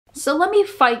So let me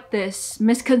fight this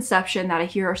misconception that I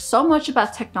hear so much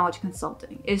about technology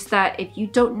consulting, is that if you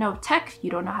don't know tech, you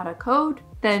don't know how to code,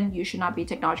 then you should not be a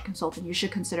technology consultant. You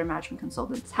should consider management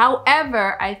consultants.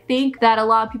 However, I think that a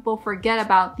lot of people forget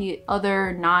about the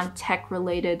other non-tech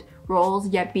related roles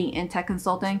yet being in tech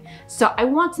consulting. So I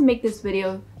want to make this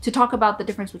video to talk about the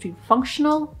difference between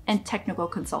functional and technical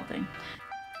consulting.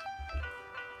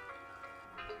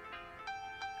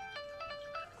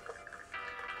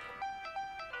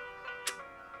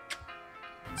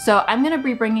 So I'm gonna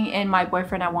be bringing in my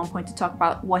boyfriend at one point to talk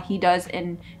about what he does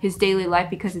in his daily life,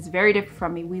 because it's very different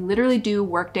from me. We literally do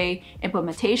Workday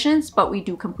implementations, but we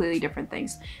do completely different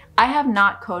things. I have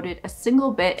not coded a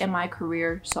single bit in my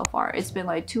career so far. It's been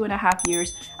like 2.5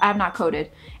 years. I have not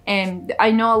coded. And I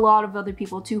know a lot of other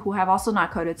people too who have also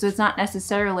not coded. So it's not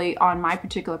necessarily on my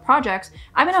particular projects.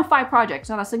 I've been on 5 projects,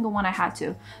 not a single one I had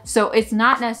to. So it's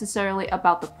not necessarily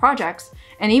about the projects.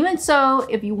 And even so,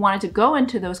 if you wanted to go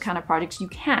into those kind of projects, you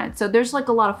can. So there's like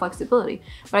a lot of flexibility.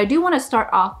 But I do want to start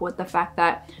off with the fact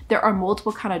that there are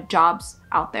multiple kind of jobs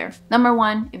out there. Number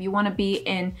one, if you want to be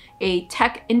in a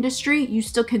tech industry, you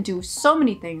still can do so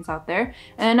many things out there.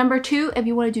 And then number two, if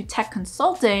you want to do tech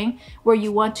consulting, where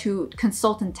you want to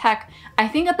consult in tech, I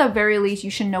think at the very least,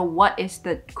 you should know what is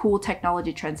the cool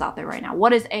technology trends out there right now.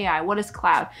 What is AI? What is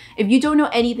cloud? If you don't know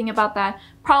anything about that,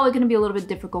 probably going to be a little bit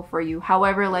difficult for you.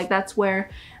 However, like that's where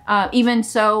even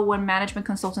so, when management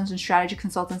consultants and strategy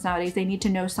consultants nowadays, they need to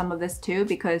know some of this too,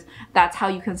 because that's how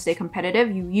you can stay competitive.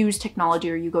 You use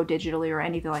technology or you go digitally or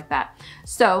anything like that.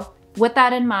 So with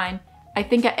that in mind, I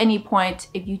think at any point,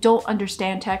 if you don't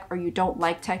understand tech or you don't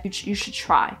like tech, you should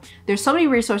try. There's so many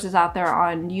resources out there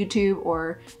on YouTube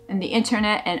or in the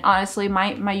internet. And honestly,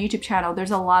 my YouTube channel,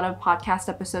 there's a lot of podcast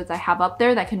episodes I have up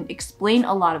there that can explain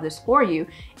a lot of this for you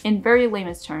in very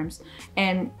layman's terms.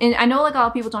 And I know like a lot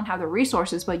of people don't have the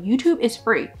resources, but YouTube is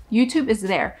free. YouTube is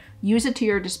there. Use it to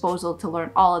your disposal to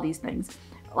learn all of these things.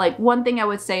 Like one thing I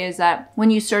would say is that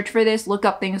when you search for this, look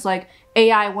up things like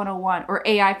AI 101 or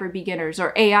AI for beginners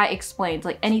or AI explained,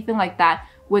 like anything like that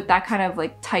with that kind of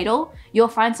like title, you'll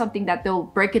find something that they'll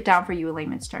break it down for you in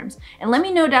layman's terms. And let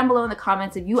me know down below in the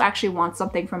comments if you actually want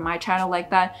something from my channel like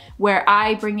that, where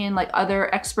I bring in like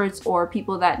other experts or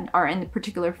people that are in the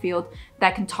particular field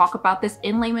that can talk about this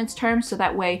in layman's terms, so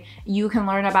that way you can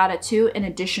learn about it too, in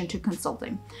addition to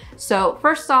consulting. So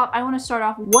first off, I want to start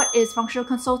off, what is functional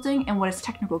consulting and what is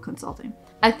technical consulting?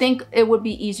 I think it would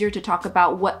be easier to talk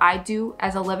about what I do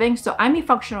as a living. So I'm a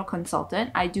functional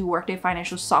consultant. I do Workday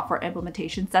financial software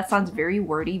implementations. That sounds very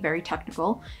wordy, very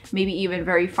technical, maybe even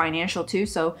very financial too.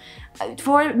 So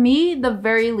for me, the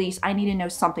very least, I need to know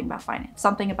something about finance,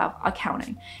 something about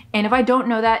accounting. And if I don't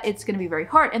know that, it's going to be very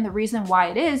hard. And the reason why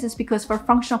it is because for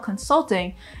functional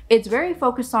consulting, it's very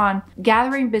focused on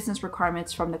gathering business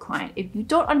requirements from the client. If you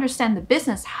don't understand the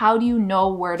business, how do you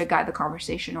know where to guide the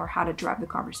conversation or how to drive the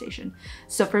conversation?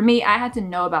 So for me, I had to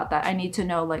know about that. I need to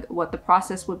know like what the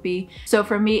process would be. So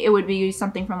for me, it would be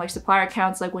something from like supplier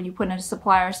accounts, like when you put in a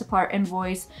supplier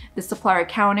invoice, the supplier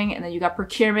accounting, and then you got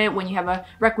procurement when you have a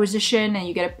requisition and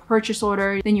you get a purchase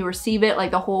order, then you receive it,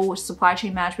 like the whole supply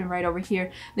chain management right over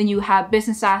here. Then you have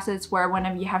business assets, where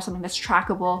whenever you have something that's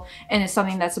trackable and it's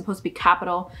something that's supposed to be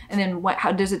capital, and then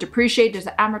how does it depreciate, does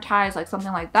it amortize, like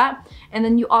something like that. And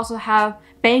then you also have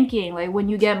banking, like when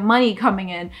you get money coming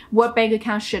in, what bank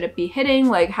account should it be hitting?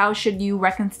 Like how should you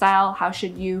reconcile? How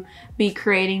should you be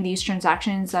creating these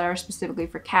transactions that are specifically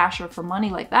for cash or for money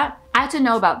like that? I had to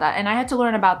know about that, and I had to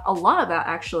learn about a lot of that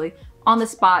actually on the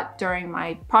spot during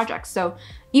my projects. So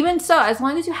even so, as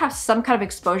long as you have some kind of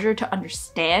exposure to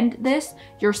understand this,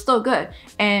 you're still good.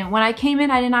 And when I came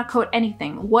in, I did not code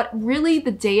anything. What really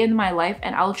the day in my life,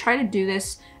 and I'll try to do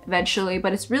this eventually,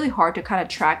 but it's really hard to kind of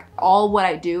track all what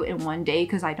I do in one day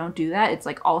because I don't do that. It's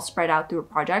like all spread out through a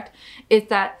project. It's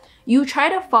that you try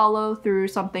to follow through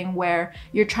something where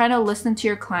you're trying to listen to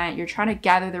your client, you're trying to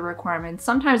gather the requirements.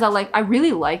 Sometimes I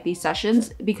really like these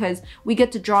sessions because we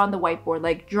get to draw on the whiteboard,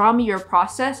 like draw me your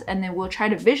process, and then we'll try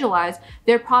to visualize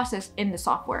their process in the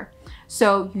software.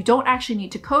 So you don't actually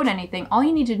need to code anything. All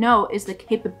you need to know is the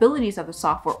capabilities of the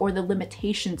software or the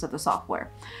limitations of the software.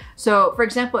 So for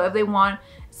example, if they want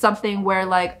something where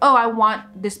like, oh, I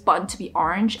want this button to be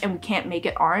orange and we can't make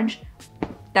it orange,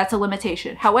 that's a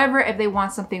limitation. However, if they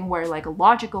want something where like a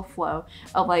logical flow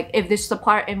of like, if this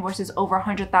supplier invoice is over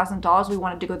 $100,000, we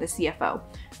want it to go to the CFO.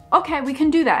 Okay, we can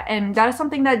do that. And that is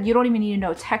something that you don't even need to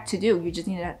know tech to do. You just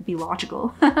need to be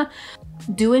logical.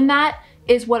 Doing that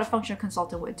is what a functional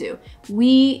consultant would do.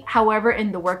 We, however,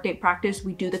 in the Workday practice,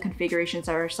 we do the configurations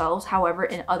ourselves. However,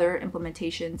 in other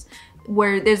implementations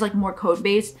where there's like more code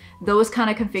base, those kind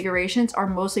of configurations are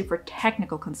mostly for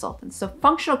technical consultants. So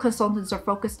functional consultants are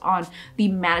focused on the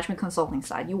management consulting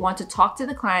side. You want to talk to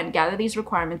the client, gather these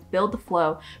requirements, build the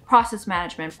flow, process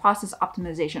management, process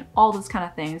optimization, all those kind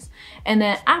of things. And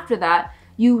then after that,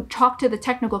 you talk to the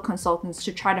technical consultants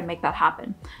to try to make that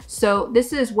happen. So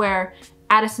this is where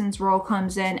Addison's role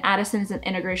comes in. Addison is an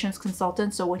integrations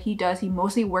consultant. So what he does, he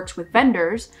mostly works with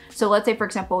vendors. So let's say, for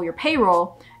example, your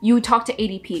payroll, you talk to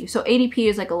ADP. So ADP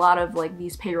is like a lot of like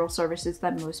these payroll services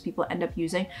that most people end up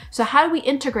using. So how do we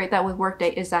integrate that with Workday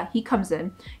is that he comes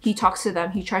in, he talks to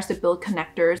them, he tries to build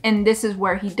connectors. And this is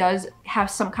where he does have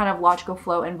some kind of logical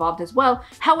flow involved as well.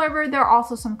 However, there are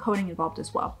also some coding involved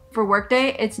as well. For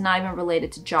Workday, it's not even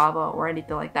related to Java or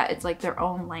anything like that. It's like their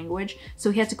own language. So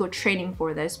he had to go training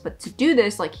for this. But to do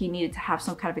this, like he needed to have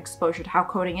some kind of exposure to how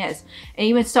coding is. And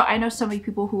even so, I know so many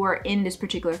people who are in this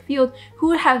particular field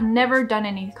who have never done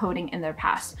any coding in their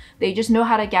past. They just know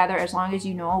how to gather. As long as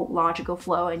you know logical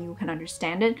flow and you can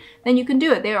understand it, then you can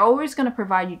do it. They're always going to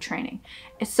provide you training.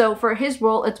 So for his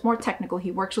role, it's more technical.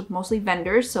 He works with mostly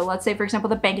vendors. So let's say, for example,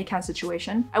 the bank account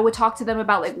situation. I would talk to them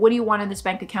about like, what do you want in this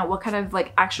bank account? What kind of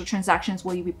like actual transactions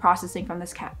will you be processing from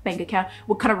this bank account?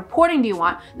 What kind of reporting do you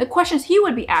want? The questions he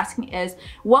would be asking is,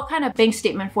 what kind of bank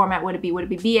statement format would it be? Would it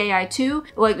be BAI2?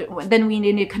 Like then we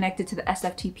need to connect it to the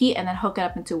SFTP and then hook it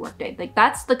up into Workday. Like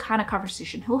that's the kind of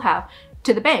conversation he'll have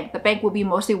to the bank. The bank will be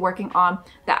mostly working on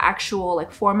the actual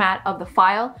like format of the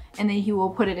file, and then he will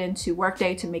put it into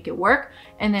Workday to make it work.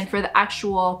 And then for the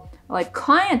actual like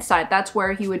client side, that's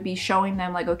where he would be showing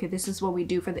them like, okay, this is what we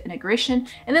do for the integration.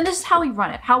 And then this is how we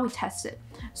run it, how we test it.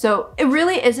 So it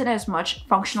really isn't as much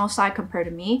functional side compared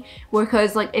to me,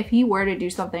 because like if he were to do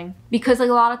something, because like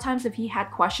a lot of times if he had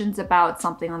questions about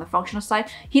something on the functional side,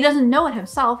 he doesn't know it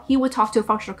himself, he would talk to a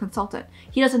functional consultant.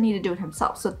 He doesn't need to do it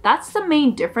himself. So that's the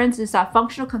main difference, is that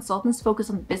functional consultants focus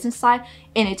on the business side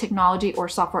in a technology or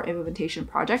software implementation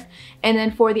project. And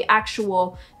then for the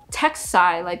actual tech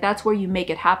side, like that's where you make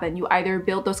it happen. You either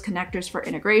build those connectors for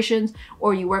integrations,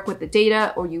 or you work with the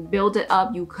data, or you build it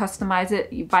up, you customize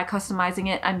it. By customizing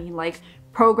it, I mean like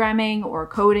programming or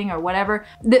coding or whatever.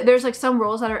 There's like some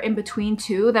roles that are in between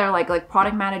too, that are like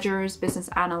product managers, business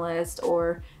analysts,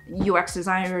 or UX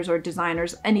designers or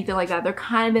designers, anything like that. They're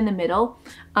kind of in the middle.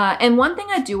 And one thing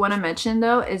I do want to mention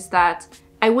though is that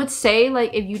I would say,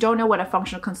 like, if you don't know what a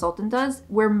functional consultant does,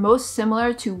 we're most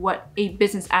similar to what a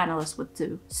business analyst would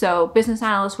do. So business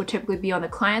analysts would typically be on the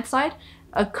client side,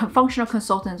 functional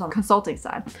consultants on the consulting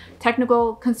side.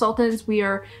 Technical consultants,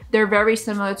 they're very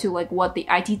similar to like what the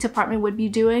IT department would be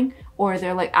doing, or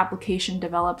they're like application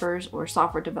developers or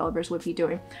software developers would be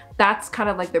doing. That's kind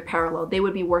of like their parallel. They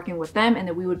would be working with them, and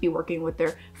then we would be working with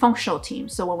their functional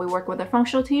teams. So when we work with their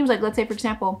functional teams, like let's say for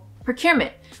example,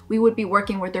 procurement, we would be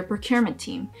working with their procurement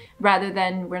team, rather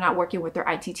than we're not working with their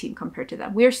IT team compared to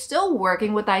them. We're still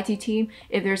working with the IT team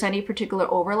if there's any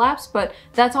particular overlaps, but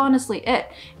that's honestly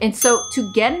it. And so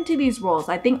to get into these roles,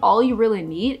 I think all you really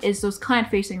need is those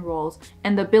client-facing roles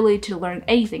and the ability to learn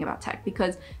anything about tech,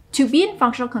 because to be in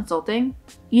functional consulting,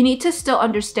 you need to still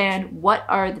understand what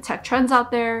are the tech trends out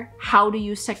there, how to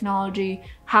use technology,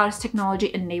 how does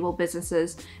technology enable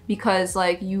businesses, because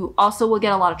like you also will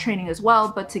get a lot of training as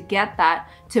well. But to get that,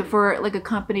 for like a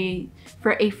company,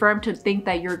 for a firm to think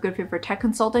that you're a good fit for tech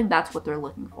consulting, that's what they're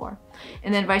looking for.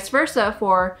 And then vice versa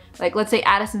for like, let's say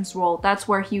Addison's role, that's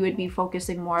where he would be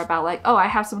focusing more about like, oh, I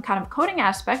have some kind of coding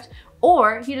aspect,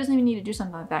 or he doesn't even need to do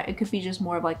something like that. It could be just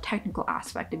more of like technical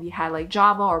aspect. If you had like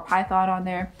Java or Python on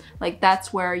there, like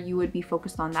that's where you would be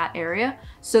focused on that area.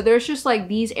 So there's just like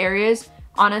these areas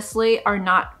honestly are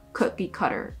not cookie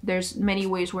cutter. There's many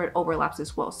ways where it overlaps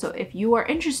as well. So if you are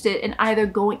interested in either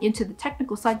going into the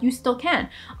technical side, you still can.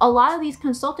 A lot of these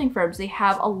consulting firms, they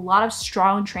have a lot of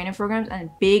strong training programs and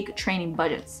big training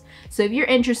budgets. So if you're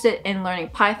interested in learning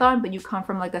Python, but you come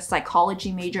from like a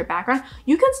psychology major background,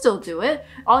 you can still do it.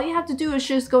 All you have to do is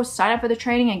just go sign up for the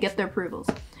training and get the approvals.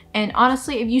 And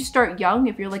honestly, if you start young,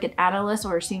 if you're like an analyst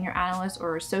or a senior analyst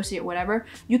or associate, whatever,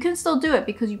 you can still do it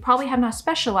because you probably have not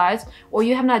specialized or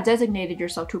you have not designated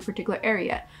yourself to a particular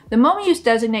area. The moment you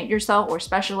designate yourself or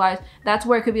specialize, that's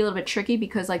where it could be a little bit tricky,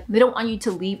 because like they don't want you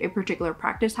to leave a particular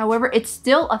practice. However, it's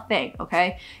still a thing,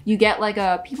 okay? You get like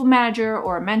a people manager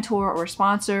or a mentor or a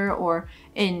sponsor, or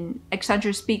in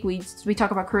Accenture speak, we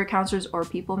talk about career counselors or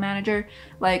people manager.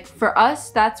 Like for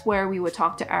us, that's where we would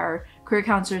talk to our career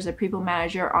counselors and people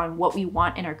manager on what we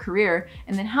want in our career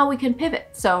and then how we can pivot.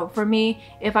 So for me,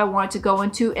 if I want to go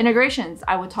into integrations,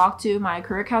 I would talk to my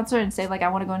career counselor and say like, I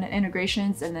want to go into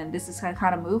integrations and then this is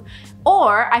kind of move.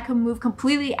 Or I can move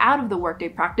completely out of the Workday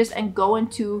practice and go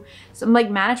into some like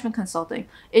management consulting.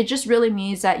 It just really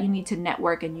means that you need to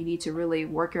network and you need to really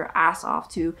work your ass off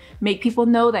to make people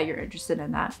know that you're interested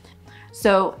in that.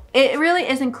 So it really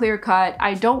isn't clear cut.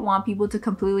 I don't want people to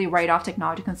completely write off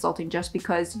technology consulting just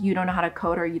because you don't know how to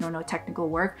code or you don't know technical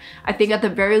work. I think at the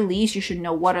very least, you should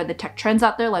know what are the tech trends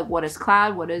out there, like what is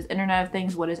cloud, what is Internet of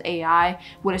Things, what is AI,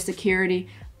 what is security.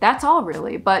 That's all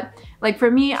really. But like for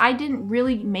me, I didn't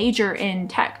really major in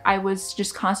tech. I was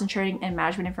just concentrating in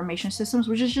management information systems,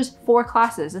 which is just 4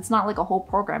 classes. It's not like a whole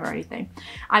program or anything.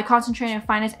 I concentrated in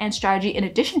finance and strategy in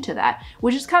addition to that,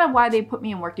 which is kind of why they put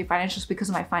me in Workday Financials because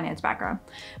of my finance background.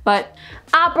 But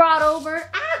I brought over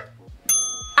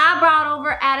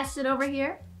Addison over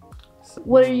here.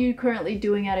 What are you currently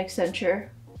doing at Accenture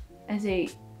as a,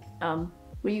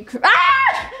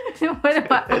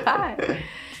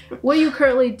 What are you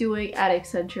currently doing at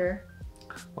Accenture?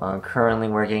 Well, I'm currently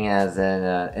working as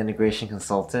an integration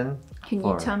consultant. Can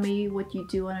you tell me what you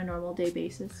do on a normal day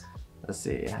basis? Let's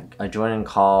see. I join in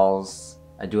calls.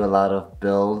 I do a lot of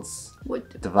builds,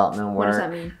 development work. What does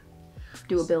that mean?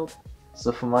 Do a build.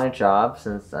 So for my job,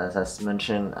 since as I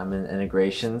mentioned, I'm in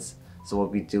integrations. So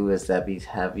what we do is that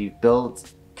we build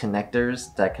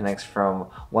connectors that connects from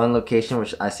one location,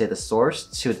 which I say the source,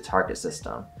 to the target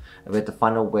system. And we have to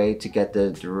find a way to get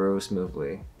the through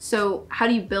smoothly. So how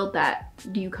do you build that?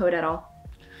 Do you code at all?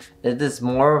 It is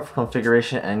more of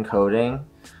configuration and coding.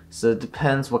 So it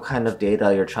depends what kind of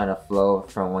data you're trying to flow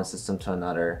from one system to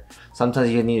another.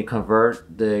 Sometimes you need to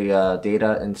convert the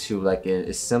data into like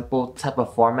a simple type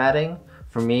of formatting.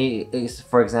 For me,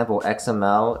 for example,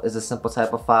 XML is a simple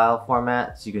type of file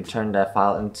format. So you can turn that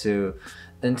file into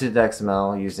the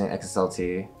XML using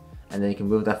XSLT. And then you can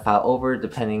move that file over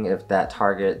depending if that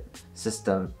target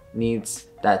system needs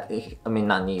that, I mean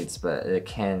not needs, but it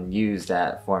can use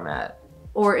that format.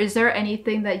 Or is there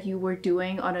anything that you were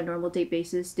doing on a normal day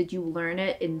basis? Did you learn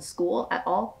it in school at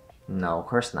all? No, of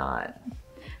course not.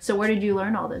 So where did you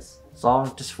learn all this? So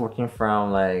I'm just working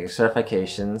from like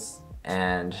certifications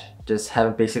and just have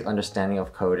a basic understanding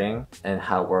of coding and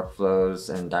how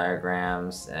workflows and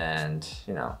diagrams and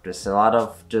just a lot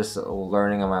of just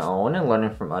learning on my own and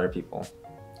learning from other people.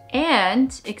 And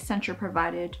Accenture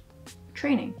provided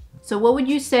training. So what would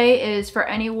you say is for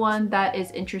anyone that is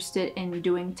interested in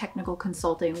doing technical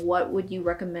consulting, what would you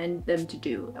recommend them to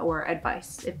do or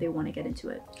advice if they want to get into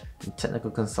it?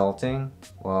 Technical consulting,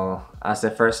 well, I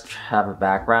say first have a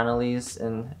background at least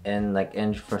in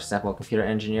for example, computer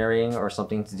engineering or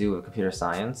something to do with computer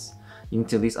science. You need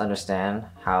to at least understand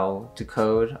how to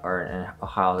code and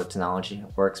how the technology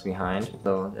works behind.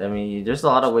 So, I mean, there's a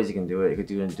lot of ways you can do it. You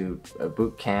could do a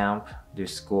boot camp, do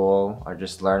school, or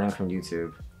just learning from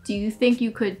YouTube. Do you think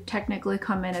you could technically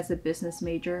come in as a business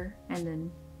major and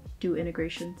then do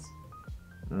integrations?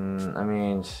 I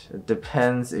mean, it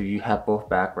depends if you have both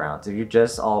backgrounds. If you're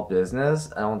just all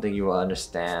business, I don't think you will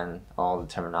understand all the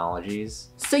terminologies.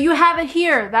 So you have it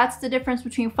here. That's the difference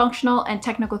between functional and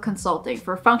technical consulting.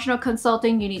 For functional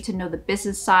consulting, you need to know the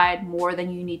business side more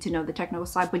than you need to know the technical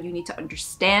side, but you need to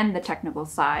understand the technical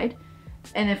side.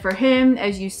 And then for him,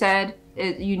 as you said,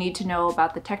 you need to know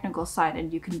about the technical side,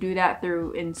 and you can do that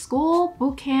through in school,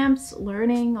 boot camps,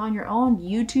 learning on your own,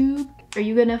 YouTube. Are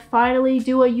you gonna finally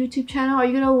do a YouTube channel? Are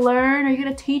you gonna learn? Are you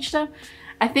gonna teach them?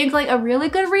 I think like a really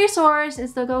good resource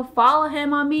is to go follow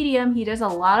him on Medium. He does a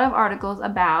lot of articles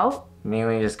about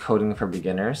mainly just coding for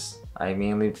beginners. I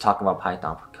mainly talk about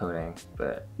Python coding,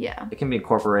 but yeah, it can be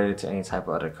incorporated to any type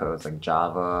of other codes like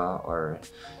Java or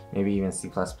maybe even C++.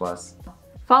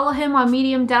 Follow him on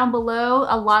Medium down below.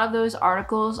 A lot of those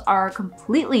articles are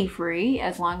completely free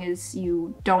as long as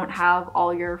you don't have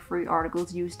all your free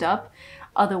articles used up.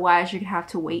 Otherwise, you're gonna have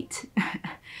to wait.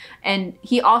 And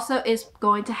he also is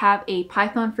going to have a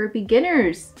Python for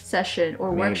beginners session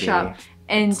or workshop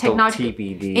in technology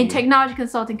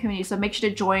consulting community. So make sure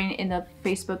to join in the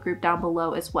Facebook group down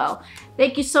below as well.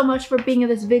 Thank you so much for being in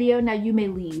this video. Now you may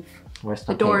leave. Where's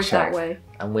my The door paycheck? is that way.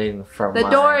 I'm waiting for The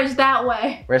door is that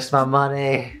way. Where's my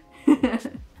money? I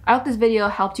hope this video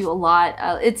helped you a lot.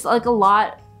 It's like a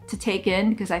lot to take in,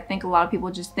 because I think a lot of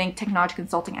people just think technology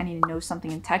consulting, I need to know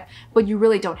something in tech, but you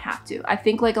really don't have to. I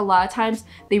think like a lot of times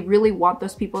they really want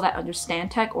those people that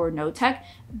understand tech or know tech,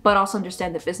 but also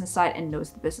understand the business side and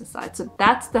knows the business side. So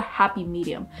that's the happy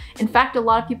medium. In fact, a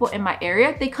lot of people in my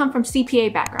area, they come from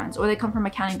CPA backgrounds or they come from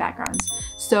accounting backgrounds.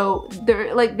 So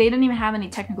they're like, they didn't even have any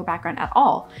technical background at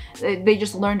all. They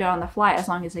just learned it on the fly, as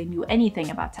long as they knew anything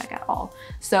about tech at all.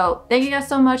 So thank you guys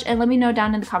so much, and let me know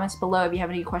down in the comments below if you have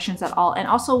any questions at all. And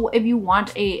also if you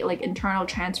want a like internal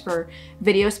transfer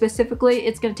video specifically,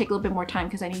 it's gonna take a little bit more time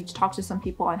because I need to talk to some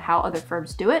people on how other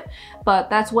firms do it, but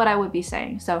that's what I would be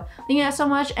saying. So thank you guys so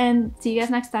much, and see you guys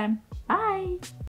next time. Bye.